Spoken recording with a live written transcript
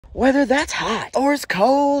whether that's hot or as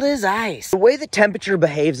cold as ice. The way that temperature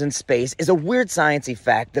behaves in space is a weird sciencey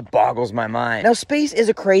fact that boggles my mind. Now, space is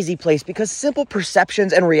a crazy place because simple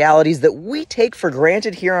perceptions and realities that we take for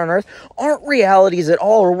granted here on Earth aren't realities at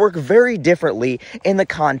all or work very differently in the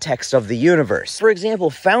context of the universe. For example,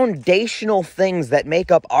 foundational things that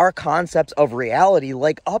make up our concepts of reality,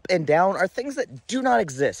 like up and down, are things that do not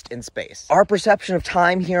exist in space. Our perception of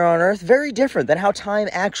time here on Earth, very different than how time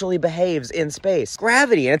actually behaves in space.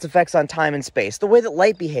 Gravity and its effects on time and space, the way that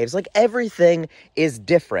light behaves, like everything is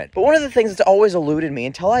different. But one of the things that's always eluded me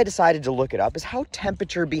until I decided to look it up is how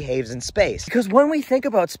temperature behaves in space. Because when we think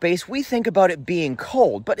about space, we think about it being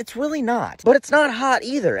cold, but it's really not. But it's not hot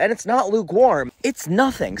either, and it's not lukewarm. It's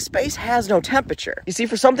nothing. Space has no temperature. You see,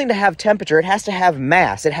 for something to have temperature, it has to have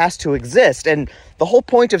mass. It has to exist, and the whole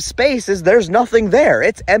point of space is there's nothing there.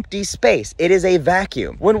 It's empty space. It is a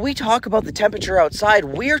vacuum. When we talk about the temperature outside,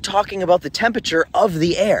 we're talking about the temperature of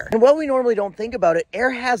the air. And while we normally don't think about it, air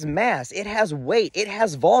has mass, it has weight, it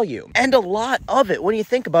has volume, and a lot of it. When you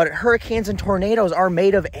think about it, hurricanes and tornadoes are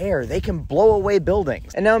made of air. They can blow away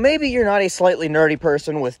buildings. And now maybe you're not a slightly nerdy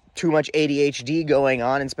person with too much ADHD going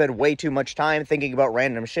on and spend way too much time thinking about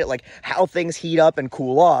random shit like how things heat up and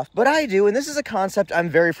cool off. But I do, and this is a concept I'm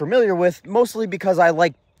very familiar with, mostly because I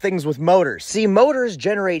like things with motors. See, motors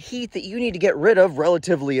generate heat that you need to get rid of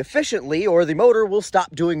relatively efficiently, or the motor will stop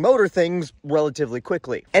doing motor things relatively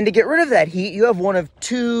quickly. And to get rid of that heat, you have one of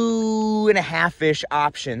 2.5-ish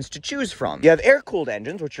options to choose from. You have air-cooled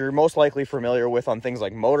engines, which you're most likely familiar with on things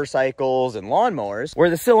like motorcycles and lawnmowers, where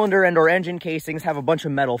the cylinder and or engine casings have a bunch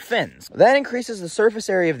of metal fins. That increases the surface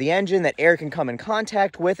area of the engine that air can come in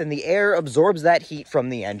contact with, and the air absorbs that heat from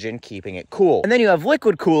the engine, keeping it cool. And then you have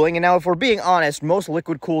liquid cooling, and now if we're being honest, most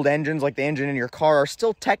liquid-cooled engines, like the engine in your car, are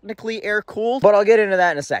still technically air-cooled, but I'll get into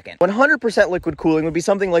that in a second. 100% liquid cooling would be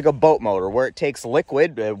something like a boat motor, where it takes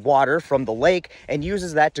liquid, water from the lake, and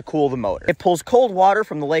uses that to cool the motor. It pulls cold water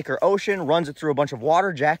from the lake or ocean, runs it through a bunch of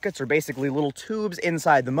water jackets, or basically little tubes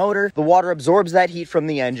inside the motor. The water absorbs that heat from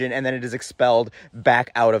the engine, and then it is expelled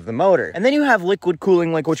back out of the motor. And then you have liquid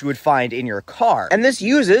cooling like what you would find in your car. And this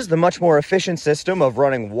uses the much more efficient system of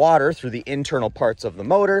running water through the internal parts of the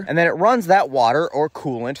motor, and then it runs that water or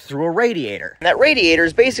coolant through a radiator. And that radiator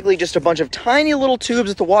is basically just a bunch of tiny little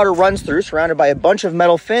tubes that the water runs through, surrounded by a bunch of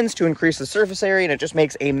metal fins to increase the surface area, and it just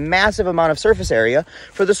makes a massive amount of surface area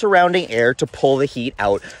for the surrounding air to pull the heat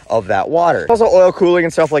out of that water. Also oil cooling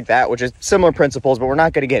and stuff like that, which is similar principles, but we're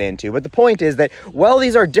not going to get into. But the point is that while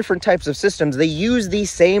these are different types of systems, they use the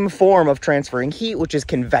same form of transferring heat, which is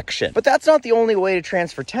convection. But that's not the only way to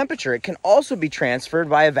transfer temperature. It can also be transferred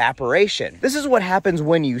by evaporation. This is what happens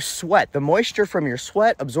when you sweat. The moisture from your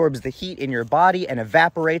sweat absorbs the heat in your body and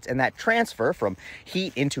evaporates, and that transfer from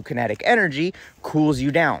heat into kinetic energy cools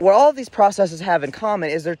you down. What all of these processes have in common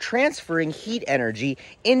is they're transferring heat energy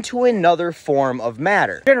into another form of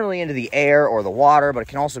matter, generally into the air or the water, but it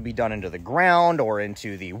can also be done into the ground or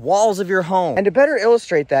into the walls of your home. And to better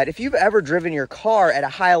illustrate that, if you've ever driven your car at a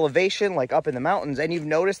high elevation, like up in the mountains, and you've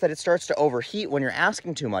noticed that it starts to overheat when you're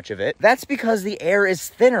asking too much of it, that's because the air is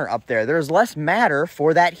thinner up there. There's less matter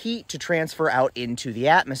for that heat to transfer out into the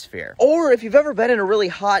atmosphere. Or if you've ever been in a really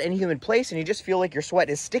hot and humid place and you just feel like your sweat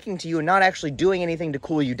is sticking to you and not actually doing anything to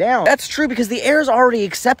cool you down, that's true because the air's already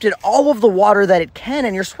accepted all of the water that it can,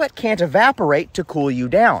 and your sweat can't evaporate to cool you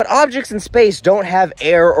down. But objects in space don't have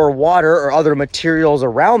air or water or other materials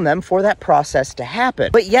around them for that process to happen.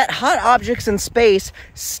 But yet hot objects in space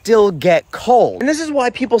still get cold. And this is why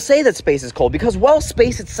people say that space is cold, because while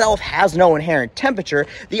space itself has no inherent temperature,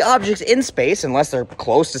 the objects in space, unless they're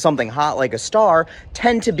close to something hot like a star,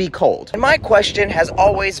 tend to be cold. And my question has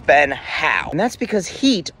always been how? And that's because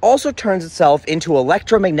heat also turns itself into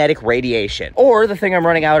electromagnetic radiation. Or the thing I'm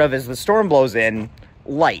running out of as the storm blows in,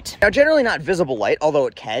 light. Now, generally not visible light, although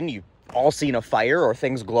it can. You all seen a fire or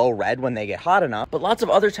things glow red when they get hot enough, but lots of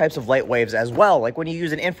other types of light waves as well. Like when you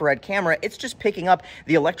use an infrared camera, it's just picking up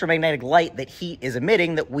the electromagnetic light that heat is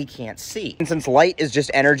emitting that we can't see. And since light is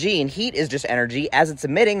just energy and heat is just energy, as it's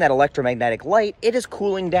emitting that electromagnetic light, it is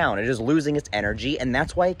cooling down. It is losing its energy, and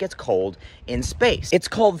that's why it gets cold in space. It's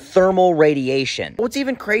called thermal radiation. What's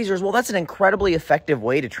even crazier is, well, that's an incredibly effective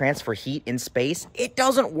way to transfer heat in space. It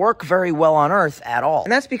doesn't work very well on Earth at all.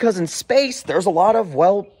 And that's because in space, there's a lot of,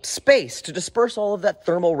 well, space. space to disperse all of that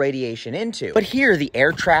thermal radiation into. But here, the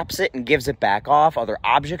air traps it and gives it back off, other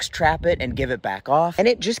objects trap it and give it back off, and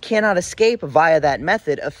it just cannot escape via that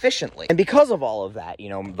method efficiently. And because of all of that, you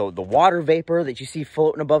know, the water vapor that you see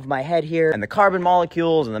floating above my head here, and the carbon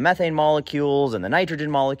molecules, and the methane molecules, and the nitrogen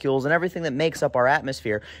molecules, and everything that makes up our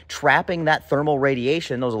atmosphere, trapping that thermal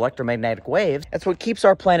radiation, those electromagnetic waves, that's what keeps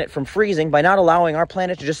our planet from freezing by not allowing our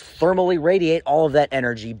planet to just thermally radiate all of that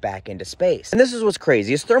energy back into space. And this is what's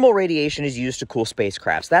crazy, is thermal radiation is used to cool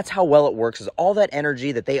spacecrafts. That's how well it works, is all that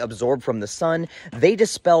energy that they absorb from the sun, they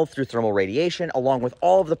dispel through thermal radiation, along with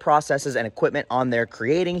all of the processes and equipment on there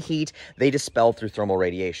creating heat, they dispel through thermal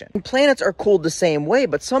radiation. And planets are cooled the same way,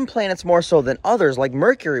 but some planets more so than others, like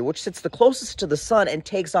Mercury, which sits the closest to the sun and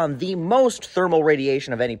takes on the most thermal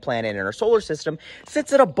radiation of any planet in our solar system,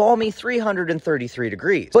 sits at a balmy 333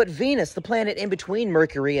 degrees. But Venus, the planet in between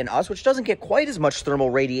Mercury and us, which doesn't get quite as much thermal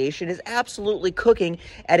radiation, is absolutely cooking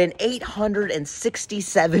at an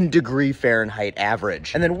 867 degree Fahrenheit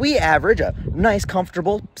average. And then we average a nice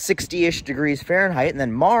comfortable 60-ish degrees Fahrenheit, and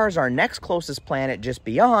then Mars, our next closest planet just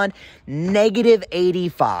beyond, negative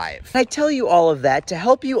 85. And I tell you all of that to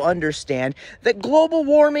help you understand that global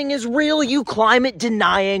warming is real, you climate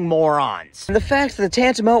denying morons. And the fact that the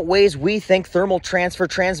tantamount ways we think thermal transfer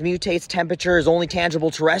transmutates temperature is only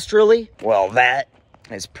tangible terrestrially, well, that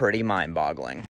is pretty mind-boggling.